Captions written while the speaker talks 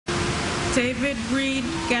David Reed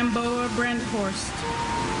Gamboa Brandhorst.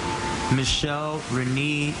 Michelle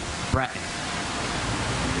Renee Bratton.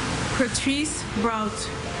 Patrice Brout.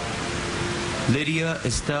 Lydia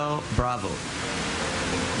Estelle Bravo.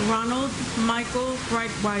 Ronald Michael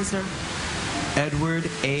Breitweiser. Edward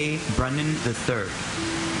A. Brennan III.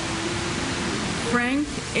 Frank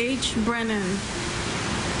H. Brennan.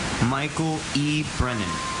 Michael E. Brennan.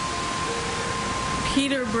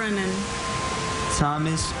 Peter Brennan.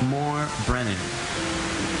 Thomas Moore Brennan.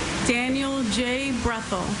 Daniel J.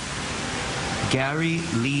 Brethel. Gary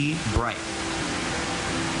Lee Bright.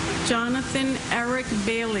 Jonathan Eric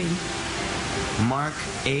Bailey. Mark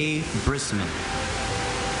A. Brisman.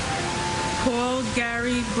 Paul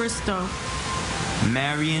Gary Bristow.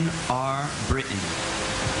 Marion R. Britton.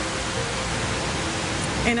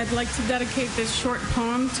 And I'd like to dedicate this short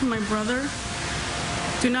poem to my brother.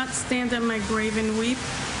 Do not stand at my grave and weep.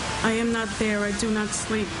 I am not there, I do not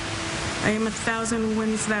sleep. I am 1,000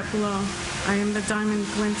 winds that blow. I am the diamond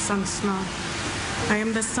glints on snow. I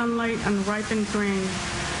am the sunlight on ripened grain.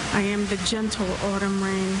 I am the gentle autumn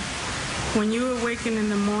rain. When you awaken in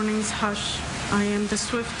the morning's hush, I am the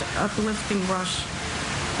swift uplifting rush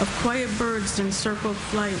of quiet birds in circled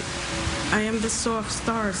flight. I am the soft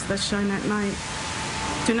stars that shine at night.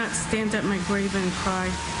 Do not stand at my grave and cry.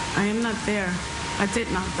 I am not there. I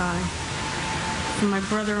did not die. For my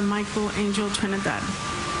brother Michael Angel Trinidad.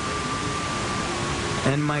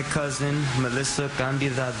 And my cousin Melissa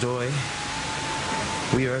Candida Doy.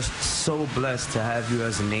 We are so blessed to have you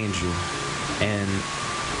as an angel, and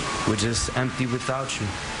we're just empty without you.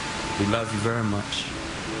 We love you very much.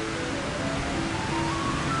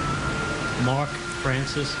 Mark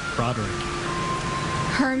Francis Broderick.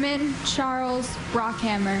 Herman Charles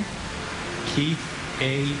Brockhammer. Keith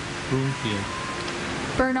A. Broomfield.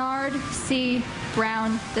 Bernard C.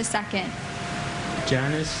 Brown II.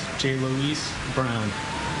 Janice J. Louise Brown.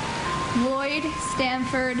 Lloyd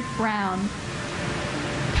Stanford Brown.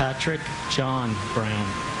 Patrick John Brown.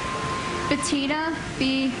 Bettina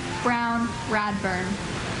B. Brown Radburn.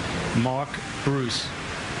 Mark Bruce.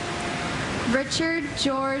 Richard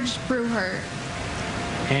George Brewhert.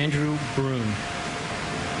 Andrew Broom.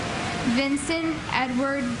 Vincent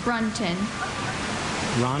Edward Brunton.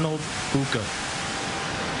 Ronald Buca.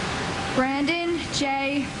 Brandon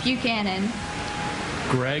J. Buchanan.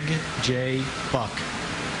 Greg J. Buck.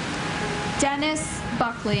 Dennis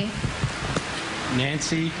Buckley.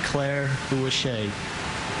 Nancy Claire Boucher.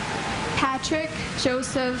 Patrick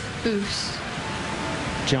Joseph Boos.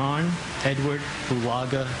 John Edward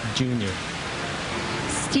Bulaga Jr.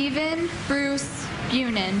 Stephen Bruce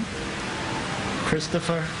Bunin.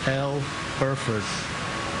 Christopher L. Burford.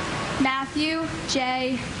 Matthew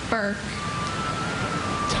J. Burke.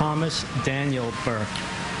 Thomas Daniel Burke.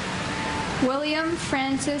 William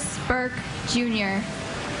Francis Burke, Jr.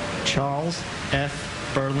 Charles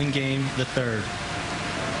F. Burlingame III.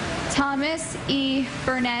 Thomas E.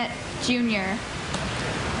 Burnett, Jr.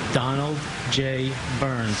 Donald J.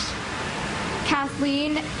 Burns.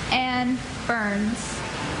 Kathleen Ann Burns.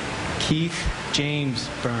 Keith James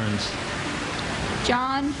Burns.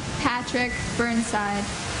 John Patrick Burnside.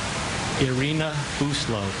 Irina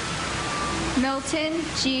Buslow. Milton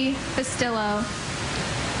G. Fastillo.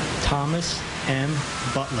 Thomas M.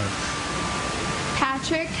 Butler.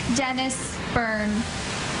 Patrick Dennis Byrne.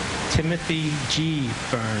 Timothy G.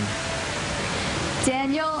 Byrne.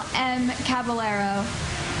 Daniel M. Caballero.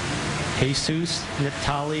 Jesus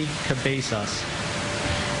Natali Cabezas.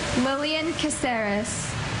 Lillian Caceres.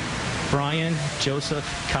 Brian Joseph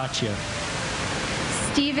Caccia.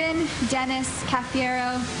 Stephen Dennis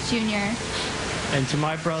Cafiero, Jr. And to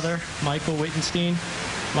my brother, Michael Wittenstein.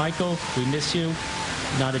 Michael, we miss you.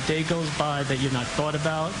 Not a day goes by that you're not thought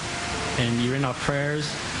about, and you're in our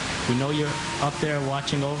prayers. We know you're up there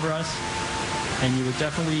watching over us, and you were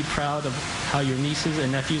definitely proud of how your nieces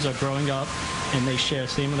and nephews are growing up, and they share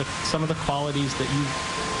some of the qualities that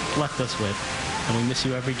you left us with, and we miss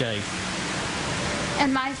you every day.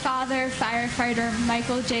 And my father, firefighter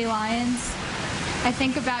Michael J. Lyons. I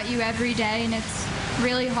think about you every day, and it's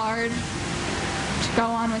really hard to go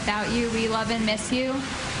on without you. We love and miss you.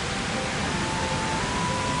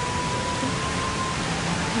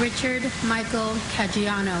 Richard Michael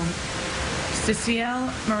Caggiano.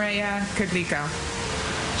 Cecile Maria Caglico.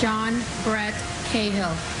 John Brett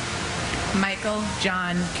Cahill. Michael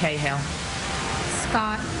John Cahill.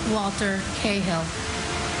 Scott Walter Cahill.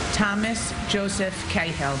 Thomas Joseph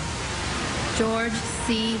Cahill. George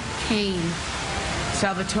C. Kane.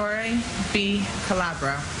 Salvatore B.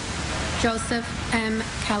 Calabro. Joseph M.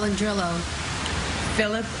 Calandrillo.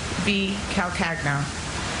 Philip B. Calcagno.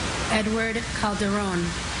 Edward Calderon.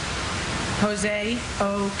 Jose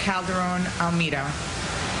O. Calderon Almeida.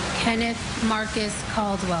 Kenneth Marcus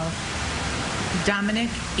Caldwell. Dominic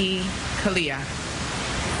E. Kalia.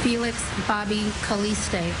 Felix Bobby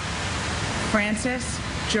Caliste. Francis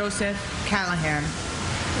Joseph Callahan.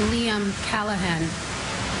 Liam Callahan.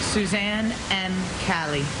 Suzanne M.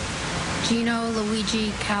 Cali. Gino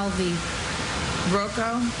Luigi Calvi.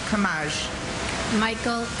 Rocco Camaj.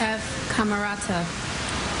 Michael F. Camarata.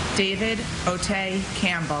 David Otay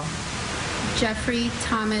Campbell. Jeffrey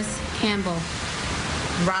Thomas Campbell.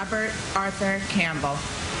 Robert Arthur Campbell.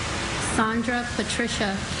 Sandra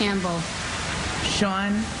Patricia Campbell.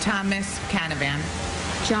 Sean Thomas Canavan.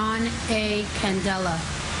 John A. Candela.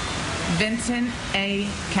 Vincent A.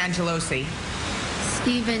 Cangelosi.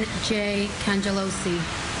 Stephen J. Cangelosi.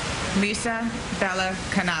 Lisa Bella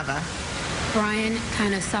Canava. Brian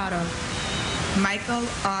Canisato. Michael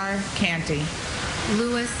R. Canty.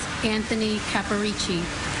 Louis Anthony Caparici.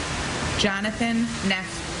 Jonathan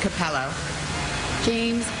Neff Capello.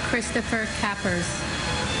 James Christopher Cappers.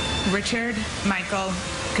 Richard Michael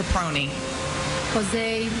Caproni.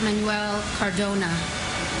 Jose Manuel Cardona.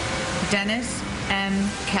 Dennis M.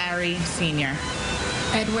 Carey Sr.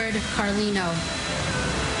 Edward Carlino.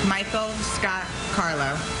 Michael Scott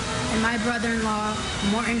Carlo. And my brother-in-law,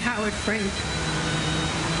 Morton Howard Frank.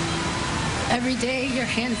 Every day, your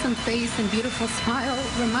handsome face and beautiful smile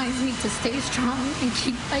reminds me to stay strong and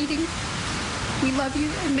keep fighting. We love you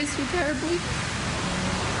and miss you terribly.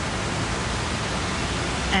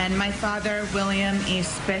 And my father, William E.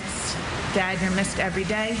 Spitz. Dad, you're missed every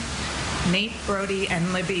day. Nate, Brody,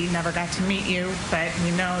 and Libby never got to meet you, but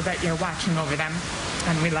we know that you're watching over them,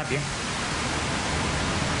 and we love you.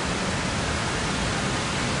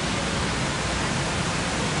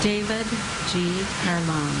 David G.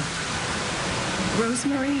 Carlone.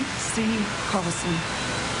 Rosemary C. Carlson.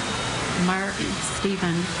 Mark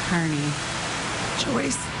Stephen Kearney.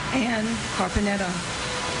 Joyce Ann Carpanetta.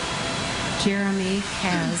 Jeremy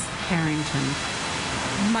Kaz Harrington.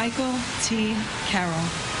 Michael T. Carroll.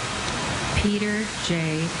 Peter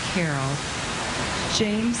J. Carroll.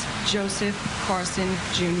 James Joseph Carson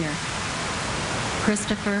Jr.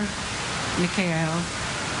 Christopher Mikhail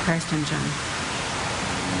Karstenjan.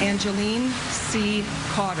 Angeline C.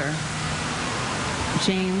 Carter.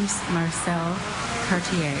 James Marcel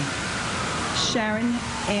Cartier. Sharon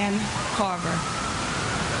Ann Carver.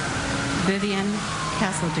 Vivian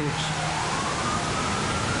Castledouche.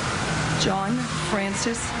 John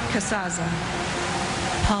Francis Casaza.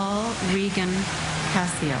 Paul Regan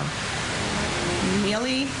Cassio.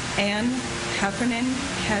 Neely Ann Heffernan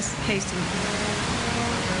Casey.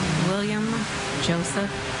 William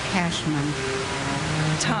Joseph Cashman.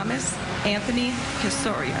 Thomas Anthony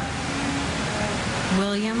Casoria.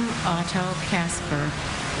 William Otto Casper.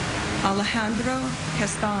 Alejandro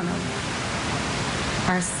Castano.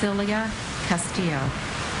 Arcilia Castillo.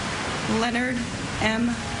 Leonard M.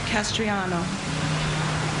 Castriano.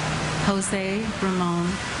 Jose Ramon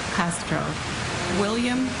Castro.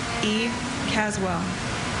 William E. Caswell.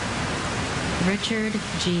 Richard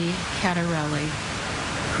G. Cattarelli.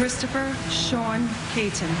 Christopher Sean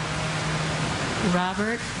Caton.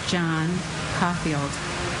 Robert John Caulfield.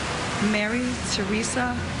 Mary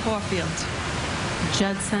Teresa Caulfield.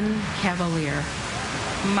 Judson Cavalier.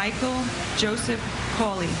 Michael Joseph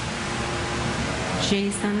Cawley.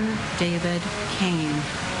 Jason David Kane.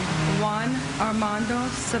 Juan Armando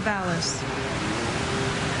Savalas.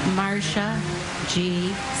 Marcia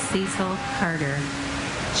G. Cecil Carter.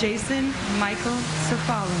 Jason Michael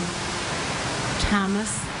Cefalu.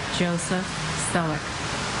 Thomas Joseph Selleck.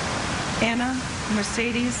 Anna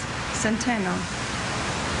Mercedes Centeno.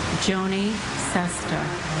 Joni Sesta.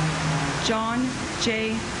 John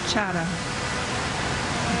J. Chata.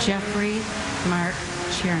 Jeffrey Mark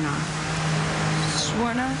Chernoff.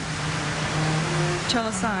 Swarna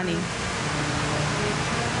Chelasani.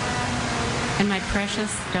 And my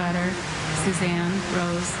precious daughter, Suzanne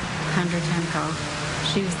Rose Kondratenko.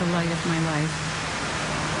 She was the light of my life.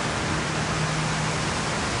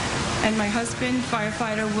 And my husband,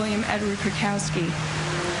 firefighter William Edward Krakowski.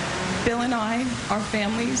 Bill and I, our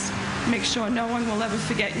families, make sure no one will ever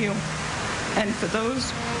forget you. And for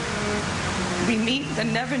those we meet that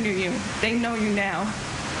never knew you, they know you now.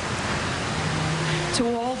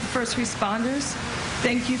 To all the first responders,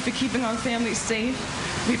 thank you for keeping our families safe.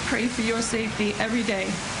 We pray for your safety every day.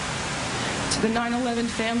 To the 9/11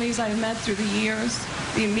 families I've met through the years,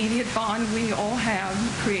 the immediate bond we all have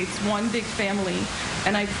creates one big family,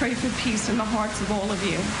 and I pray for peace in the hearts of all of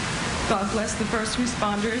you. God bless the first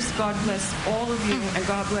responders, God bless all of you, and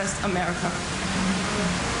God bless America.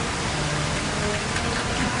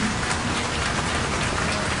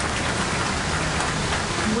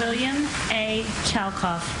 William A.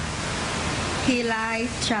 Chalkoff. Hilai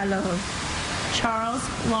Chalo. Charles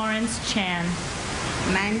Lawrence Chan.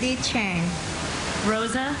 Mandy Chan.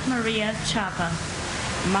 Rosa Maria Chapa.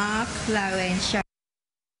 Mark Lauren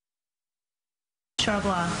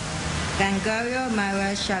Charbois. Gregorio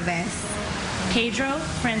Mara Chavez. Pedro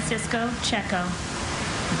Francisco Checo.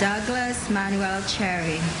 Douglas Manuel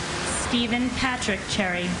Cherry. Stephen Patrick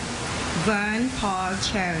Cherry. Vern Paul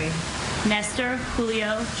Cherry. Nestor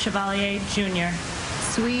Julio Chevalier Jr.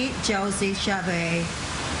 Sweet Josie Chevalier.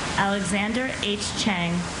 Alexander H.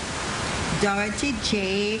 Chang. Dorothy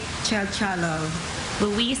J. Chalchalo.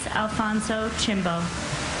 Luis Alfonso Chimbo.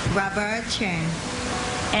 Robert Chen.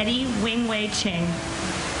 Eddie Wing-Wei Ching.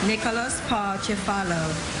 Nicholas Paul Chifalo.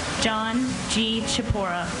 John G.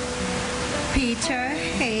 Chipora. Peter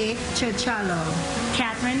Hay Chachalo.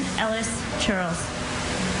 Catherine Ellis Churls.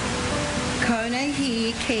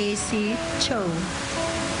 Konahi Casey Cho.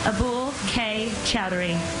 Abul K.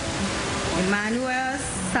 Chowdhury. Emmanuel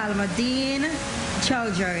Salmadine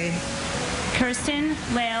Chowdhury. Kirsten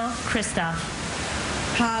Lael Christoph.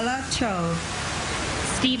 Hala Cho.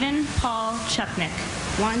 Stephen Paul Chupnik.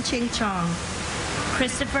 Wan Ching Chong.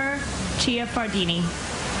 Christopher Chiafardini.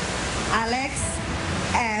 Alex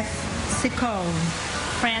F. Sicone.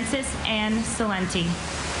 Francis Ann Salenti.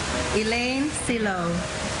 Elaine Silo.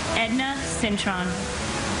 Edna Cintron.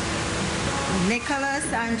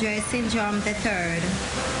 Nicholas Andre Syndrome III.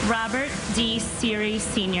 Robert D. Siri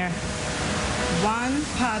Sr. Juan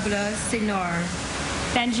Pablo Sinor.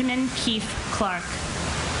 Benjamin Keith Clark.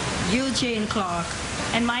 Eugene Clark.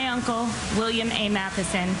 And my uncle, William A.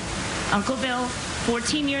 Matheson. Uncle Bill,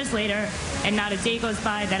 14 years later, and not a day goes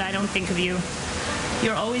by that I don't think of you.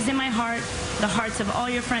 You're always in my heart, the hearts of all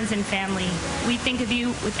your friends and family. We think of you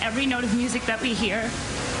with every note of music that we hear,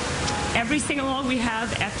 every sing-along we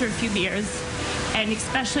have after a few beers, and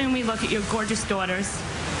especially when we look at your gorgeous daughters.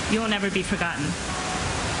 You will never be forgotten.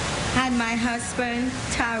 And my husband,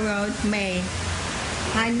 Tyrone May.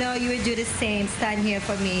 I know you will do the same. Stand here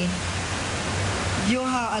for me. You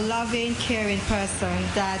are a loving, caring person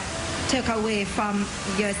that took away from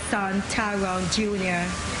your son, Tyrone Jr.,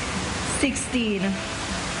 16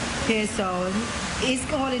 years old. He's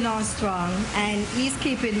holding on strong, and he's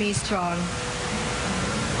keeping me strong.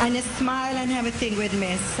 And you smile and everything with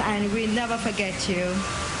Miss, and we'll never forget you.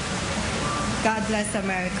 God bless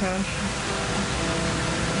America.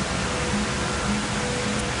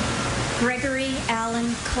 Gregory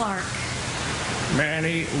Allen Clark.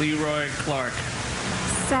 Manny Leroy Clark.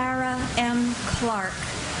 Sarah M. Clark.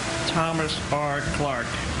 Thomas R. Clark.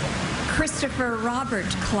 Christopher Robert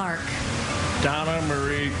Clark. Donna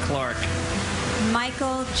Marie Clark.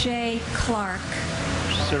 Michael J. Clark.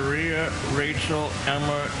 Saria Rachel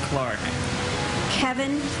Emma Clark.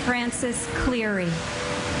 Kevin Francis Cleary.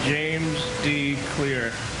 James D.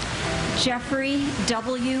 Clear. Jeffrey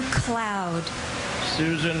W. Cloud.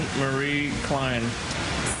 Susan Marie Klein.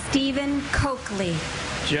 Stephen Coakley.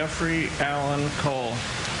 Jeffrey Allen Cole.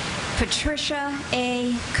 Patricia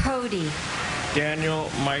A. Cody. Daniel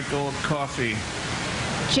Michael Coffey.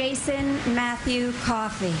 Jason Matthew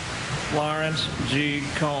Coffey. Lawrence G.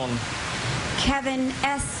 Cohn. Kevin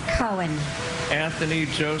S. Cohen. Anthony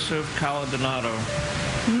Joseph Caladonato.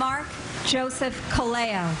 Mark Joseph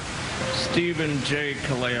Caleo. Stephen J.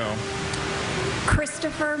 Caleo.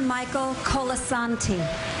 Christopher Michael Colasanti.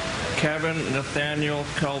 Kevin Nathaniel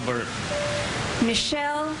Colbert.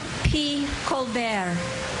 Michelle P. Colbert.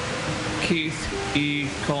 Keith E.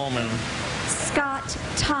 Coleman. Scott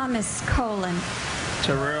Thomas Colin.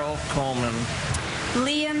 Terrell Coleman.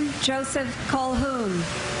 Liam Joseph Colhoun.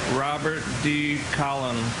 Robert D.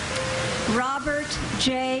 Collin. Robert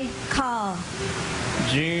J. Call.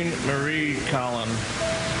 Jean Marie Collin.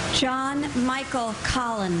 John Michael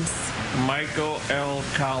Collins. Michael L.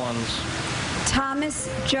 Collins. Thomas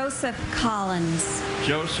Joseph Collins.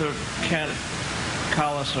 Joseph Kent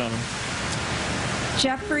Collison.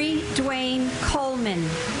 Jeffrey Dwayne Coleman.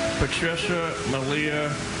 Patricia Malia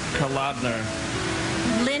Kolodner.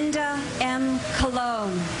 Linda M.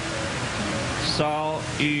 Cologne. Saul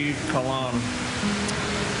E. Colon.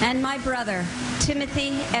 And my brother,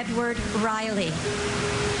 Timothy Edward Riley.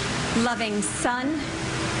 Loving son,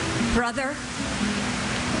 brother,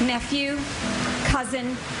 nephew,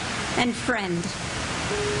 cousin, and friend.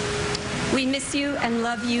 We miss you and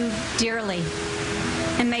love you dearly.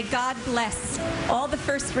 And may God bless all the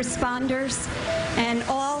first responders and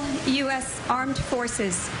all U.S. Armed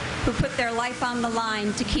Forces who put their life on the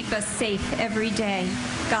line to keep us safe every day.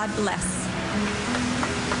 God bless.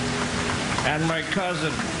 And my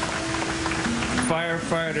cousin,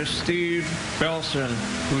 firefighter Steve Belson,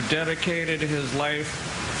 who dedicated his life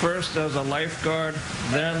first as a lifeguard,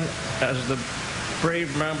 then as the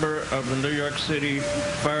brave member of the New York City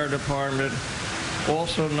Fire Department,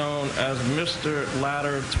 also known as Mr.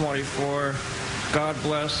 Ladder 24. God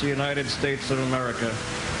bless the United States of America.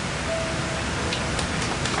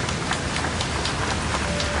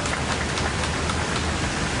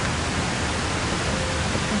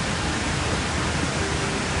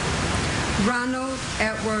 Ronald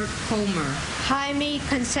Edward Homer. Jaime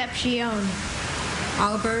Concepcion.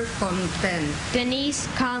 Albert Fontaine. Denise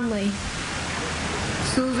Conley.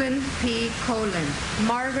 Susan P. Colin.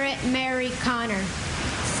 Margaret Mary Connor.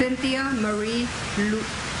 Cynthia Marie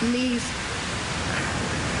Lee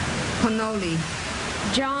Connolly.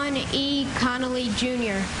 John E. Connolly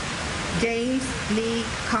Jr. James Lee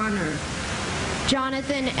Connor.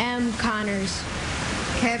 Jonathan M. Connors.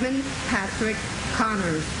 Kevin Patrick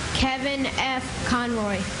Connors. Kevin F.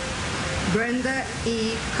 Conroy. Brenda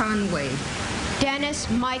E. Conway. Dennis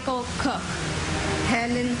Michael Cook.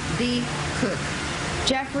 Helen D. Cook.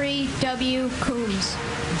 Jeffrey W. Coombs.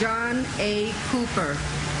 John A. Cooper.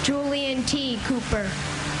 Julian T. Cooper.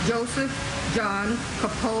 Joseph John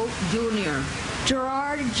Capote Jr.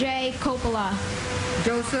 Gerard J. Coppola.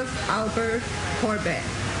 Joseph Albert Corbett.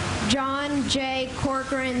 John J.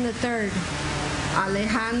 Corcoran III.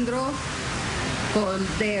 Alejandro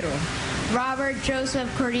Cordero. Robert Joseph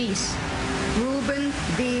Cordis. Ruben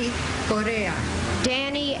D. Correa.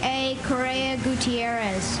 Danny A. Correa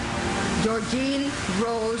Gutierrez. Georgine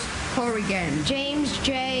Rose Corrigan. James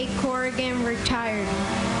J. Corrigan, retired.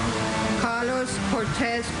 Carlos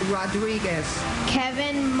Cortez Rodriguez.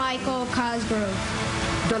 Kevin Michael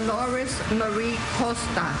Cosgrove. Dolores Marie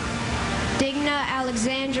Costa. Digna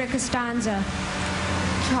Alexandra Costanza.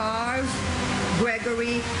 Charles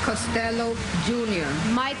Gregory Costello Jr.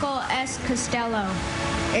 Michael S. Costello.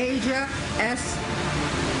 Asia S.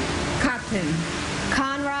 Cotton.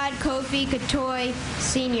 Conrad Kofi Katoy,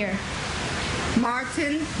 Sr.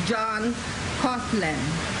 Martin John Coughlin.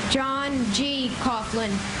 John G.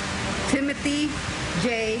 Coughlin. Timothy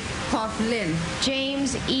J. Coughlin.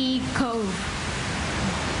 James E. Cove.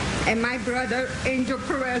 And my brother, Angel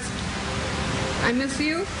Perez. I miss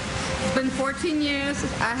you. It's been 14 years.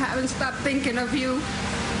 I haven't stopped thinking of you.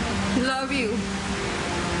 Love you.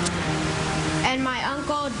 And my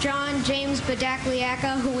uncle, John James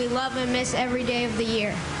Badakliaka, who we love and miss every day of the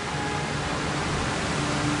year.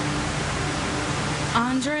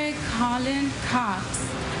 Andre Colin Cox.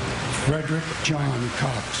 Frederick John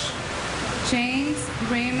Cox. James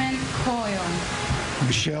Raymond Coyle.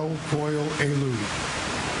 Michelle Coyle Alou.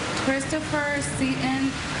 Christopher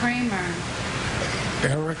Seaton Kramer.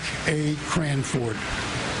 Eric A. Cranford.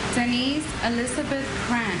 Denise Elizabeth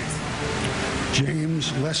Krant.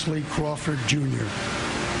 James Leslie Crawford Jr.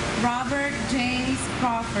 Robert James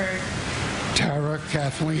Crawford. Tara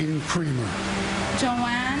Kathleen Creamer.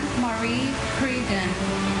 Joanne Marie Cregan.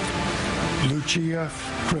 Lucia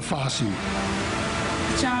Crifasi.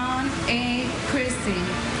 John A. Chrissy.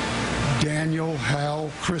 Daniel Hal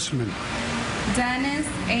Chrisman. Dennis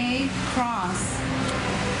A. Cross.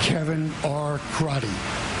 Kevin R. Crotty.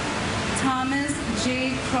 Thomas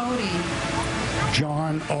J. Crody.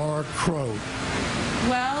 John R. Crow.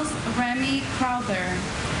 Wells Remy Crowther.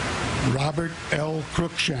 Robert L.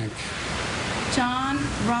 Cruikshank. John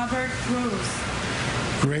Robert Bruce.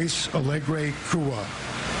 Grace Allegre Kua.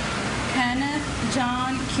 Kenneth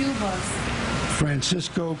John Cubas.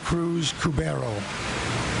 Francisco Cruz Cubero.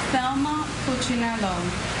 Thelma Puccinello.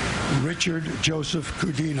 Richard Joseph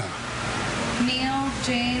Cudina. Neil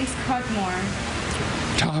James Cudmore.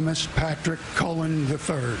 Thomas Patrick Cullen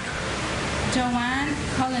III. Joanne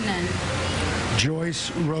Cullinan.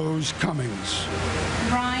 Joyce Rose Cummings.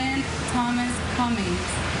 Brian Thomas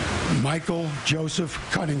Cummings. Michael Joseph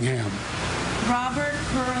Cunningham. Robert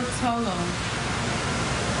Curotolo.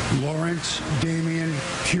 Lawrence Damian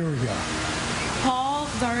Curia. Paul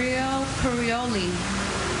Dario Curioli.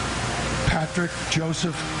 Patrick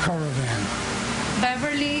Joseph Caravan.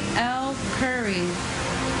 Beverly L. Curry.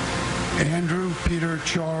 Andrew Peter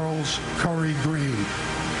Charles Curry Green.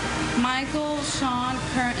 Michael Sean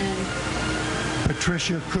Curtin.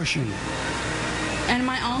 Patricia Cushing. And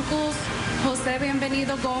my uncles, Jose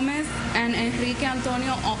Bienvenido Gomez and Enrique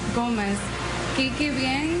Antonio Gomez. Kiki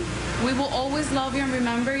Bien, we will always love you and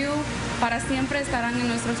remember you. Para siempre estarán en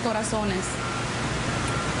nuestros corazones.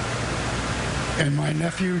 And my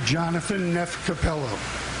nephew, Jonathan Neff Capello.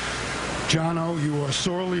 Jono, you are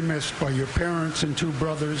sorely missed by your parents and two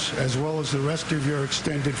brothers, as well as the rest of your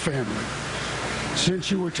extended family.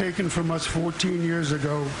 Since you were taken from us 14 years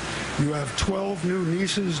ago, you have 12 new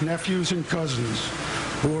nieces, nephews, and cousins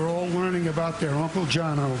who are all learning about their Uncle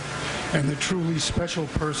Jono and the truly special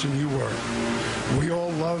person you were. We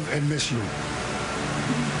all love and miss you.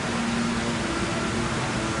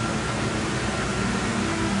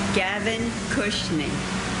 Gavin Kushney.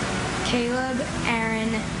 Caleb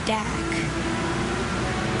Aaron Dack.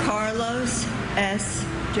 Carlos S.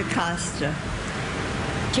 DaCosta.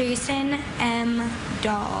 Jason M.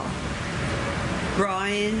 Dahl.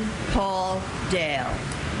 Brian Paul Dale.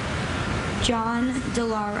 John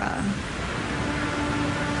DeLara.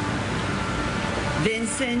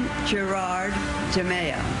 Vincent Gerard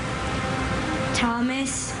DeMeo.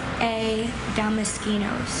 Thomas A.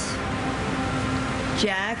 Damaskinos.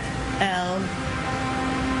 Jack L.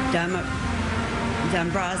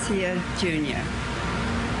 D'Ambrosio Jr.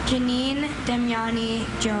 Janine Damiani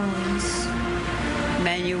Jones.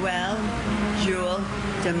 Manuel Jewel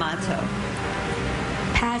D'Amato.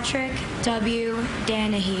 Patrick W.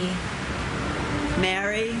 Danahy.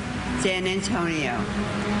 Mary Dan Antonio.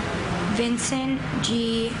 Vincent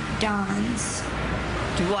G. Dons.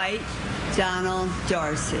 Dwight Donald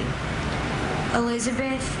Darcy.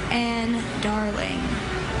 Elizabeth Ann Darling.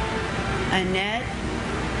 Annette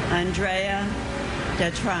Andrea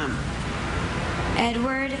Detram.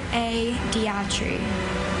 Edward A. Diatri.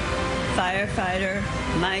 Firefighter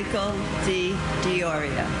Michael D.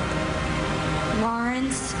 Dioria.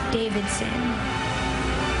 Lawrence Davidson.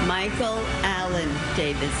 Michael Allen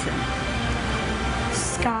Davidson.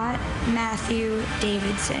 Scott Matthew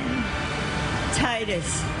Davidson.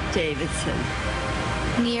 Titus Davidson.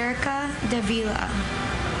 Nierka Davila.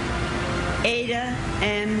 Ada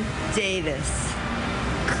M. Davis.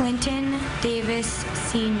 Clinton Davis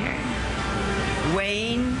Sr.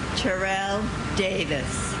 Wayne Terrell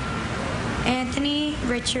Davis. Anthony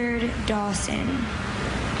Richard Dawson.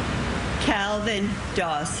 Calvin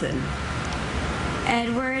Dawson.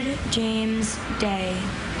 Edward James Day.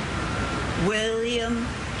 William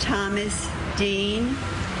Thomas Dean.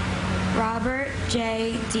 Robert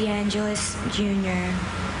J. DeAngelis Jr.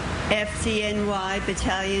 FDNY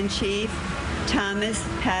Battalion Chief Thomas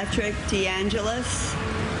Patrick DeAngelis.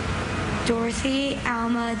 Dorothy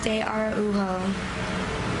Alma de Araujo.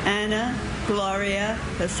 Anna Gloria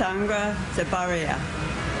Cassandra Zabaria.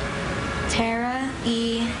 Tara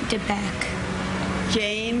E. DeBeck.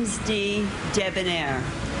 James D. Debonair.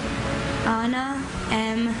 Anna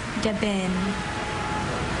M. Debin.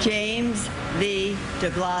 James V. de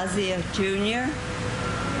Blasio Jr.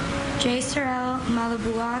 J. Sorrel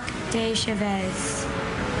Malabuak de Chavez.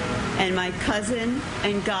 And my cousin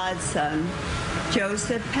and godson,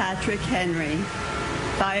 Joseph Patrick Henry,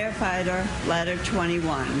 firefighter, ladder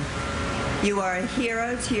 21. You are a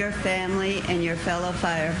hero to your family and your fellow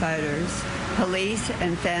firefighters, police,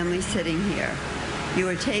 and family sitting here. You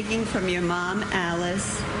are taking from your mom,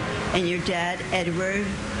 Alice, and your dad, Edward,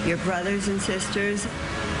 your brothers and sisters,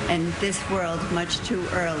 and this world much too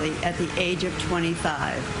early at the age of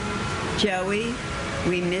 25. Joey,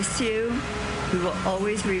 we miss you. We will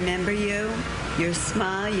always remember you, your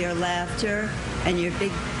smile, your laughter, and your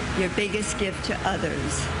biggest gift to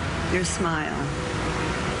others, your smile.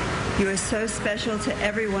 You are so special to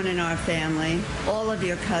everyone in our family, all of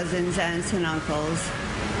your cousins, aunts, and uncles.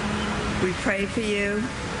 We pray for you,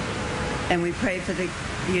 and we pray for the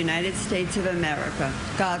United States of America.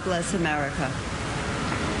 God bless America.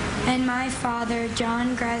 And my father,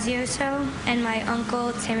 John Grazioso, and my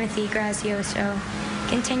uncle, Timothy Grazioso.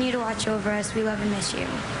 Continue to watch over us. We love and miss you.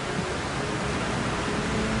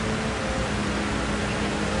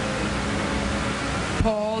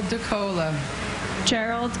 Paul DeCola.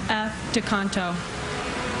 Gerald F. DeCanto.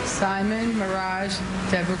 Simon Mirage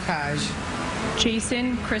Debucage.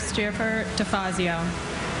 Jason Christopher DeFazio.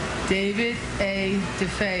 David A.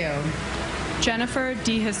 DeFeo. Jennifer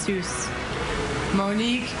De Jesus.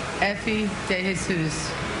 Monique Effie De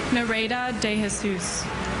Jesus. Nareda De Jesus.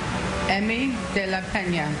 Emmy De La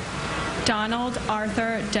Peña. Donald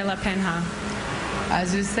Arthur De La Penha.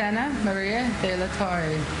 Azucena Maria De La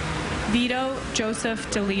Torre. Vito Joseph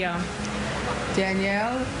De Leo.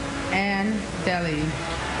 Danielle Ann Deli.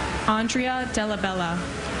 Andrea Della Bella.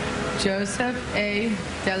 Joseph A.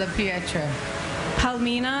 Della Pietra.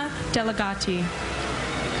 Palmina Delegati.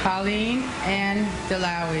 Colleen Ann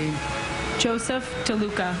Delawi. Joseph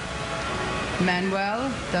DeLuca.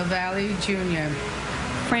 Manuel Del Valle Jr.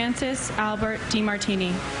 Francis Albert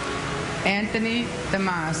DiMartini. Anthony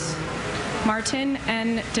Damas. Martin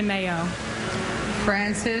N. DeMeo.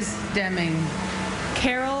 Francis Deming.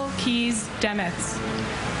 Carol Keys Demetz.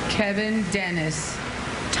 Kevin Dennis.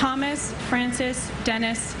 Thomas Francis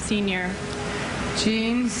Dennis Sr.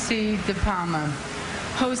 Jean C. De Palma.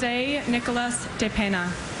 Jose Nicolas De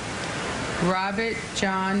Pena. Robert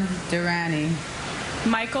John Durrani.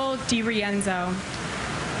 Michael DiRienzo.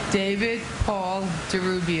 David Paul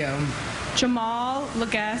DeRubio. Jamal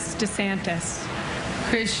Legas DeSantis.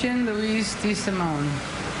 Christian Luis DeSimone.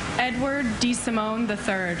 Edward DeSimone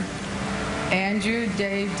III. Andrew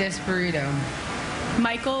Dave Desperito.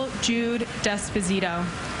 Michael Jude Desposito.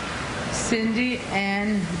 Cindy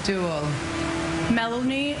Ann Duell.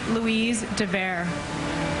 Melanie Louise DeVere.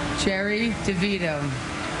 Jerry DeVito.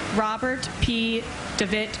 Robert P.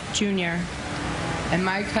 DeVitt Jr. And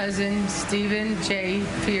my cousin Stephen J.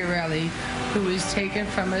 Fiorelli, who was taken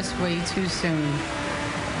from us way too soon.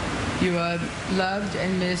 You are loved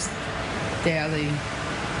and missed daily.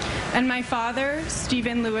 And my father,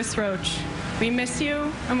 Stephen Lewis Roach. We miss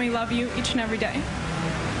you and we love you each and every day.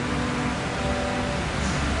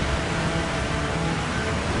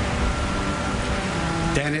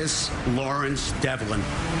 Dennis Lawrence Devlin.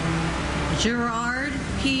 Gerard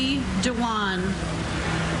P. Dewan.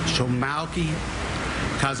 Shomalki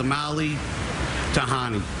Kazamali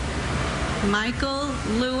Tahani. Michael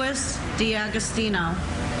Louis D'Agostino.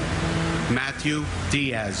 Matthew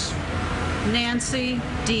Diaz. Nancy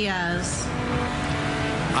Diaz.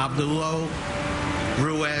 Abdullah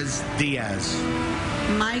Ruiz Diaz.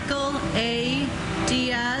 Michael A.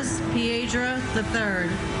 Diaz Piedra III.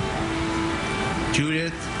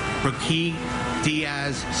 Judith Raquel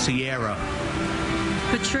Diaz Sierra.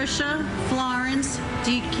 Patricia Florence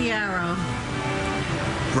DiChiaro.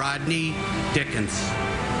 Rodney Dickens.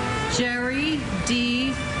 Jerry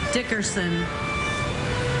D. Dickerson.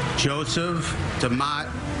 Joseph DeMott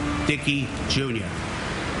Dickey Jr.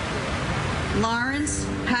 Lawrence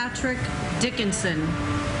Patrick Dickinson.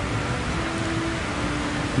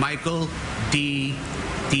 Michael D.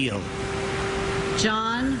 Deal.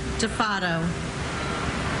 John DeFato.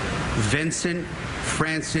 Vincent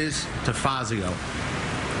Francis DeFazio.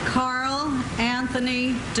 Carl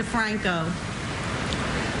Anthony DeFranco.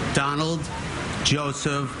 Donald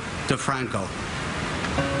Joseph DeFranco.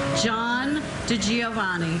 John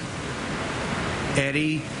DiGiovanni.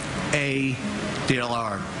 Eddie A.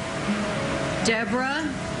 Dillard. Deborah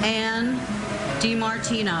Ann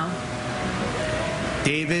DiMartino.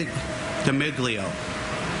 David DeMiglio.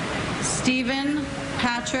 Stephen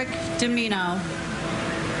Patrick Dimino.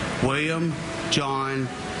 William John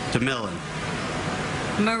DeMillan.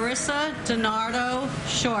 Marissa DiNardo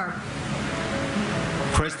Shorp.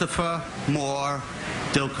 Christopher Moore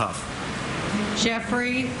Dilcuff.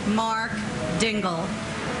 Jeffrey Mark Dingle.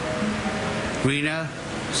 Rena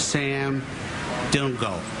Sam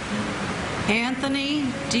Dingo. Anthony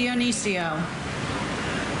Dionisio.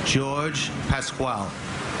 George Pasquale.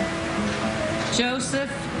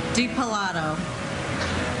 Joseph DiPilato.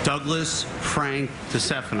 Douglas Frank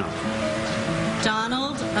DeStefano.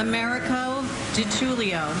 Donald Americo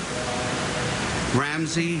DiTullio.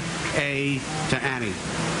 Ramsey A. DeAnnie.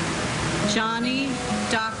 Johnny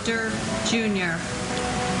Dr. Jr.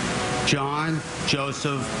 John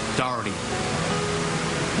Joseph Doherty.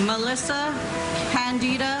 Melissa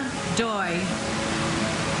Candida Doy.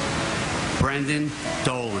 Brendan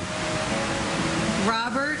Dolan.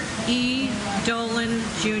 Robert E. Dolan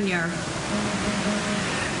Jr.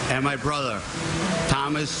 And my brother,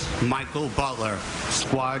 Thomas Michael Butler,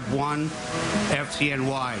 Squad 1,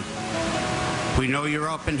 FTNY. We know you're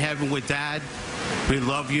up in heaven with Dad. We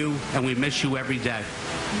love you, and we miss you every day.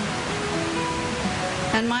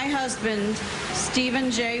 And my husband,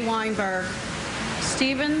 Stephen J. Weinberg.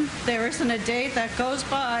 Stephen, there isn't a day that goes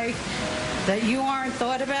by that you aren't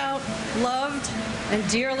thought about, loved, and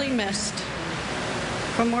dearly missed.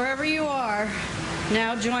 From wherever you are,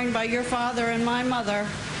 now joined by your father and my mother,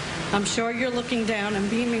 I'm sure you're looking down and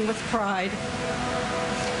beaming with pride.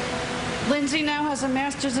 Lindsay now has a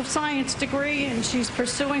Master's of Science degree, and she's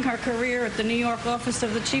pursuing her career at the New York office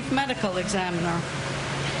of the Chief Medical Examiner.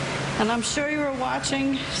 And I'm sure you were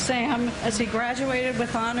watching Sam as he graduated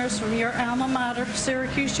with honors from your alma mater,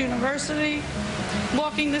 Syracuse University,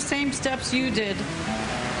 walking the same steps you did.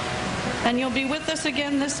 And you'll be with us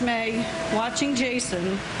again this May, watching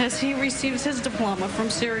Jason as he receives his diploma from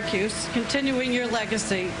Syracuse, continuing your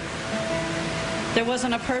legacy. There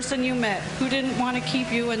wasn't a person you met who didn't want to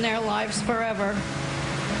keep you in their lives forever.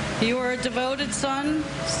 You were a devoted son,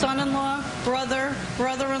 son-in-law, brother,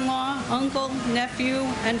 brother-in-law, uncle, nephew,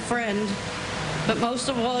 and friend. But most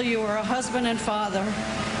of all, you were a husband and father.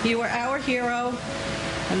 You were our hero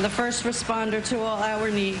and the first responder to all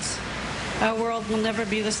our needs. Our world will never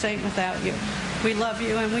be the same without you. We love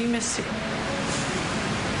you and we miss you.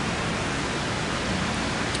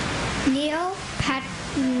 Neil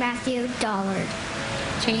Matthew Dollard.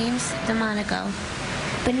 James DeMonico.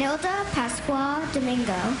 Benilda Pascual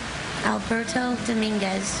Domingo. Alberto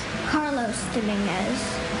Dominguez, Carlos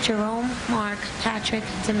Dominguez, Jerome Mark Patrick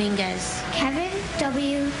Dominguez, Kevin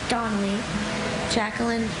W. Donnelly,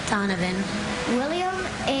 Jacqueline Donovan, William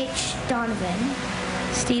H. Donovan,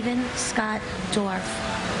 Stephen Scott Dorff,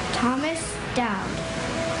 Thomas Dowd,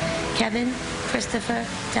 Kevin Christopher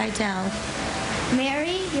Didell,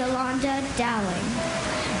 Mary Yolanda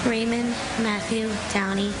Dowling, Raymond Matthew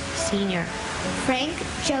Downey Sr., Frank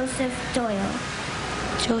Joseph Doyle,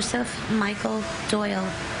 Joseph Michael Doyle,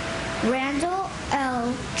 Randall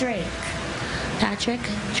L. Drake, Patrick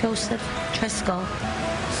Joseph Driscoll,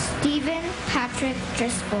 Stephen Patrick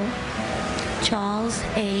Driscoll, Charles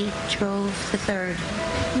A. Drove III,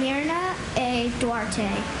 Myrna A. Duarte,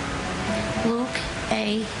 Luke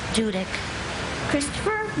A. Dudick,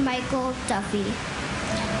 Christopher Michael Duffy,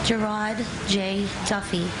 Gerard J.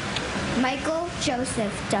 Duffy, Michael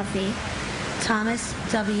Joseph Duffy, Thomas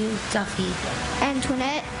W. Duffy,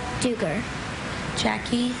 Antoinette Duger,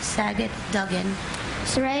 Jackie Saget Duggan,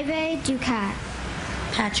 Sareve Ducat,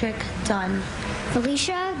 Patrick Dunn,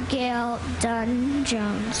 Felicia Gail Dunn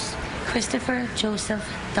Jones, Christopher Joseph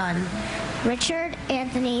Dunn, Richard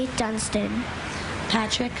Anthony Dunstan,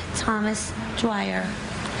 Patrick Thomas Dwyer,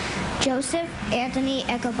 Joseph Anthony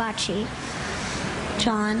Ecobachi,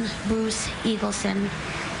 John Bruce Eagleson,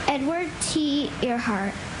 Edward T.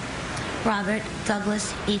 Earhart, Robert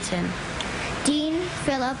Douglas Eaton, Dean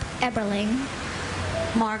Philip Eberling,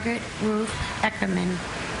 Margaret Ruth Eckerman,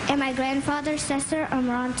 and my grandfather, Cesar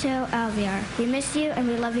Amaranto Alvear. We miss you and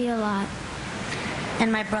we love you a lot.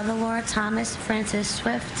 And my brother-in-law, Thomas Francis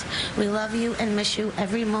Swift, we love you and miss you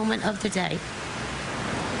every moment of the day.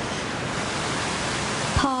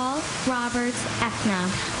 Paul Roberts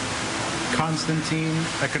Ekna, Constantine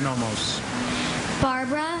Economos,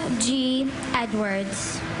 Barbara G.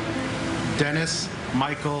 Edwards, Dennis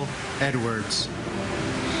Michael Edwards,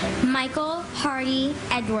 Michael Hardy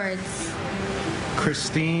Edwards,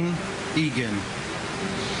 Christine Egan,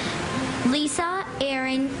 Lisa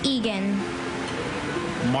Aaron Egan,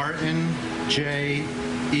 Martin J.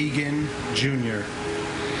 Egan Jr.,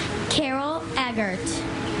 Carol Eggert,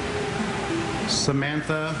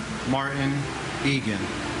 Samantha Martin Egan,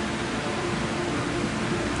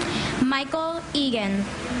 Michael Egan,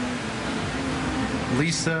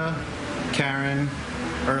 Lisa Karen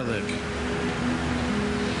Ehrlich,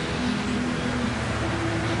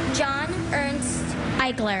 John Ernst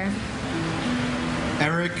Eichler,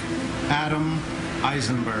 Eric Adam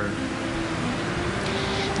Eisenberg,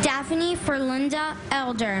 Daphne Ferlinda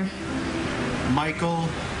Elder, Michael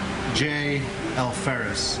J.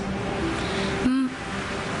 Alferris,